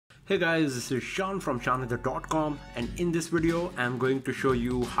Hey guys, this is Sean from SeanHaider.com, and in this video I'm going to show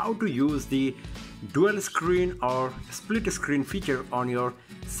you how to use the dual screen or split screen feature on your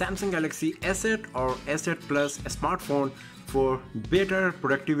Samsung Galaxy S8 or S8 Plus smartphone for better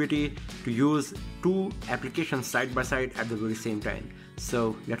productivity, to use two applications side by side at the very same time.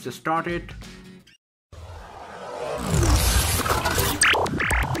 So let's just start it.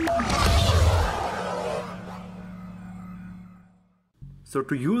 So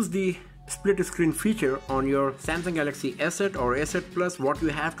to use the split screen feature on your Samsung Galaxy S8 or S8 Plus, what you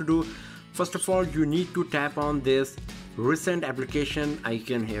have to do, first of all, you need to tap on this recent application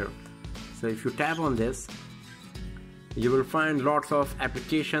icon here. So if you tap on this, you will find lots of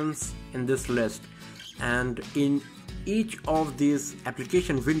applications in this list, and in each of these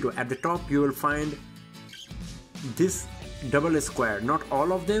application window at the top you will find this double square. Not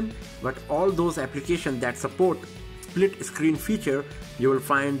all of them, but all those applications that support split screen feature, you will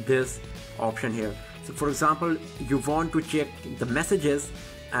find this option here. So for example, you want to check the messages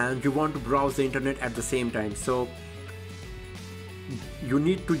and you want to browse the internet at the same time, so you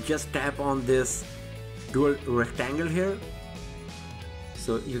need to just tap on this dual rectangle here.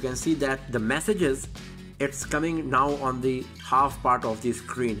 So you can see that the messages, it's coming now on the half part of the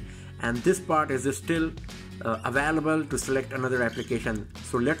screen, and this part is still available to select another application.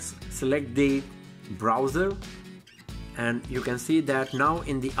 So let's select the browser, and you can see that now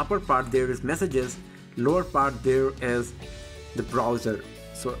in the upper part there is messages, lower part there is the browser.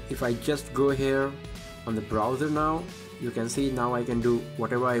 So if I just go here on the browser now, you can see now I can do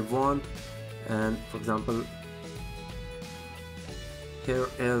whatever I want. And for example, here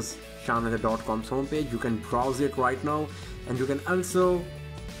is SeanHaider.com's homepage. You can browse it right now, and you can also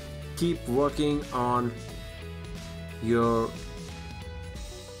keep working on your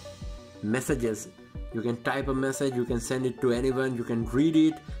messages. You can type a message, you can send it to anyone, you can read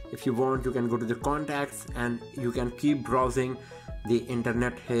it. If you want, you can go to the contacts, and you can keep browsing the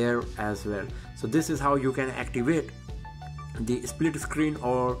internet here as well. So this is how you can activate the split screen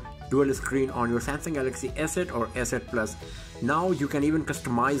or dual screen on your Samsung Galaxy S8 or S8 Plus. Now you can even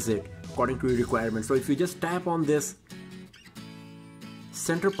customize it according to your requirements. So if you just tap on this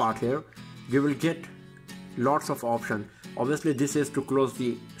center part here, you will get lots of options. Obviously this is to close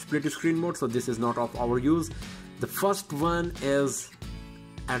the split screen mode, so this is not of our use. The first one is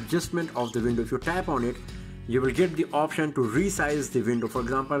adjustment of the window. If you tap on it, you will get the option to resize the window. For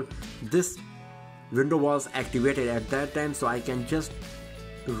example, this window was activated at that time, so I can just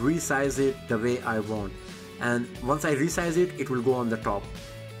resize it the way I want, and once I resize it, it will go on the top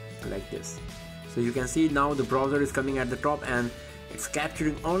like this. So you can see now the browser is coming at the top, and it's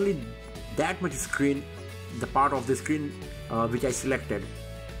capturing only that much screen, the part of the screen which I selected.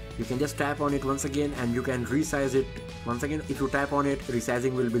 You can just tap on it once again and you can resize it once again. If you tap on it,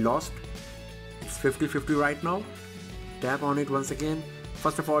 resizing will be lost. It's 50-50 right now. Tap on it once again.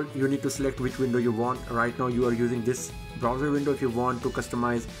 First of all, you need to select which window you want. Right now you are using this browser window. If you want to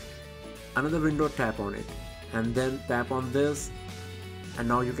customize another window, tap on it and then tap on this, and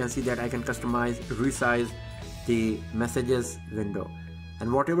now you can see that I can customize, resize the messages window,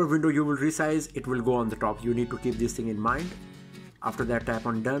 and whatever window you will resize, it will go on the top. You need to keep this thing in mind. After that, tap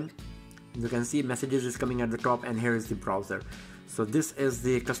on done. You can see messages is coming at the top, and here is the browser. So this is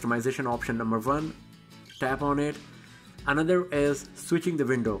the customization option number one. Tap on it. Another is switching the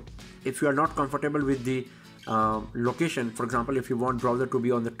window. If you are not comfortable with the location, for example, if you want browser to be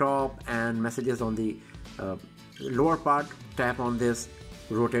on the top and messages on the lower part, tap on this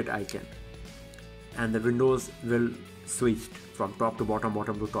rotate icon, and the windows will switch from top to bottom,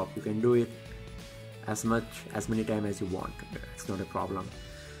 bottom to top. You can do it as many times as you want. It's not a problem.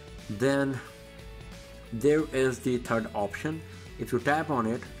 Then there is the third option. If you tap on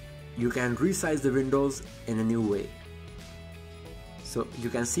it, you can resize the windows in a new way. So you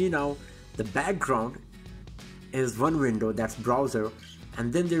can see now the background is one window, that's browser,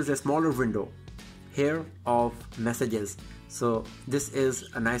 and then there's a smaller window here of messages. So this is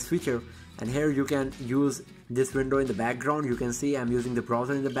a nice feature, and here you can use this window in the background. You can see I'm using the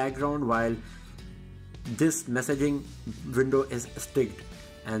browser in the background while this messaging window is sticked,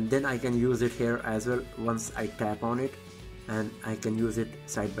 and then I can use it here as well once I tap on it, and I can use it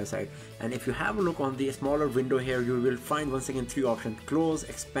side by side. And if you have a look on the smaller window here, you will find once again three options: close,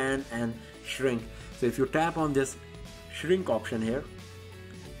 expand, and shrink. So if you tap on this shrink option here,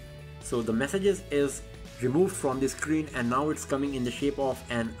 so the messages is removed from the screen, and now it's coming in the shape of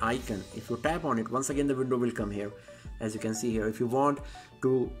an icon. If you tap on it, once again the window will come here, as you can see here. If you want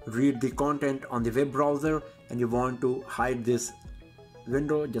to read the content on the web browser and you want to hide this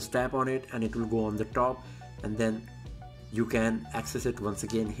window, just tap on it and it will go on the top, and then you can access it once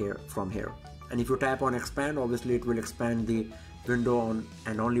again here from here. And if you tap on expand, obviously it will expand the window on,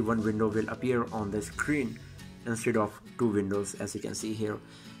 and only one window will appear on the screen instead of two windows, as you can see here.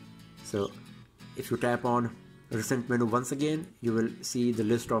 So if you tap on recent menu once again, you will see the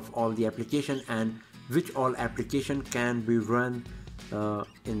list of all the application and which all application can be run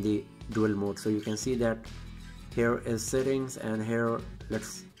in the dual mode. So you can see that here is settings, and here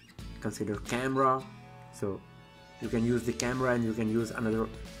let's consider camera. So you can use the camera and you can use another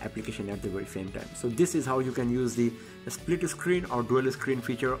application at the very same time. So this is how you can use the split screen or dual screen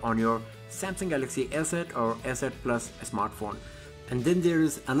feature on your Samsung Galaxy S8 or S8 Plus smartphone. And then there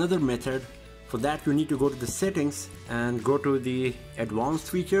is another method. For that you need to go to the settings and go to the advanced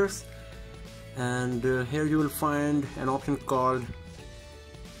features, and here you will find an option called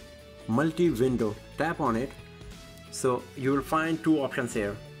multi-window. Tap on it. So you will find two options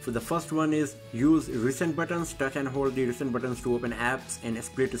here. So the first one is use recent buttons. Touch and hold the recent buttons to open apps in a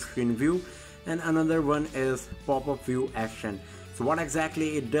split screen view, and another one is pop-up view action. So what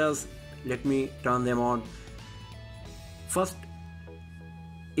exactly it does, let me turn them on. First,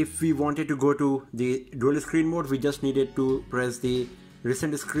 if we wanted to go to the dual screen mode, we just needed to press the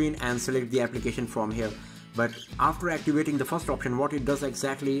recent screen and select the application from here. But after activating the first option, what it does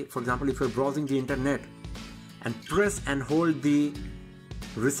exactly, for example, if you're browsing the internet and press and hold the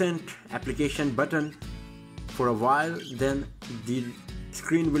recent application button for a while, then the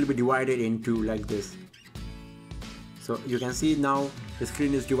screen will be divided into like this. So you can see now the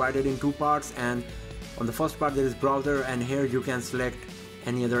screen is divided in two parts, and on the first part there is browser, and here you can select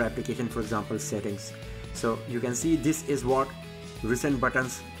any other application, for example settings. So you can see this is what recent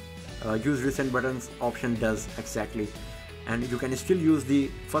buttons, use recent buttons option does exactly. And you can still use the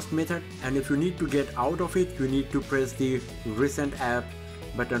first method, and if you need to get out of it, you need to press the recent app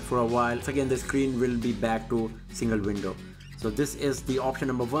button for a while. So again the screen will be back to single window. So this is the option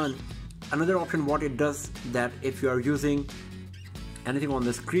number one. Another option, what it does, that if you are using anything on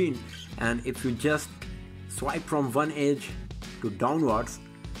the screen and if you just swipe from one edge to downwards,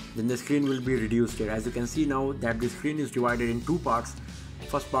 then the screen will be reduced here. As you can see now that the screen is divided in two parts.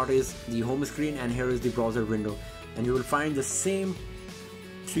 First part is the home screen, and here is the browser window, and you will find the same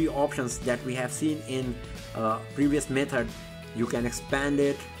three options that we have seen in previous method. You can expand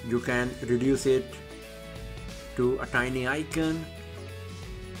it, you can reduce it to a tiny icon,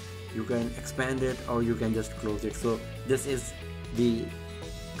 you can expand it, or you can just close it. So this is the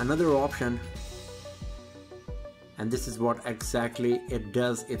another option, and this is what exactly it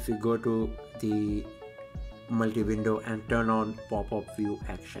does if you go to the multi-window and turn on pop-up view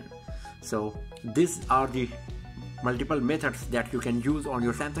action. So these are the multiple methods that you can use on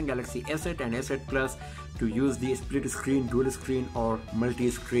your Samsung Galaxy S8 and S8 Plus to use the split screen, dual screen or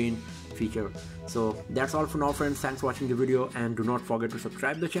multi-screen feature. So that's all for now friends. Thanks for watching the video, and do not forget to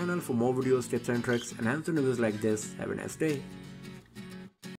subscribe the channel for more videos, tips and tricks and hands-on videos like this. Have a nice day.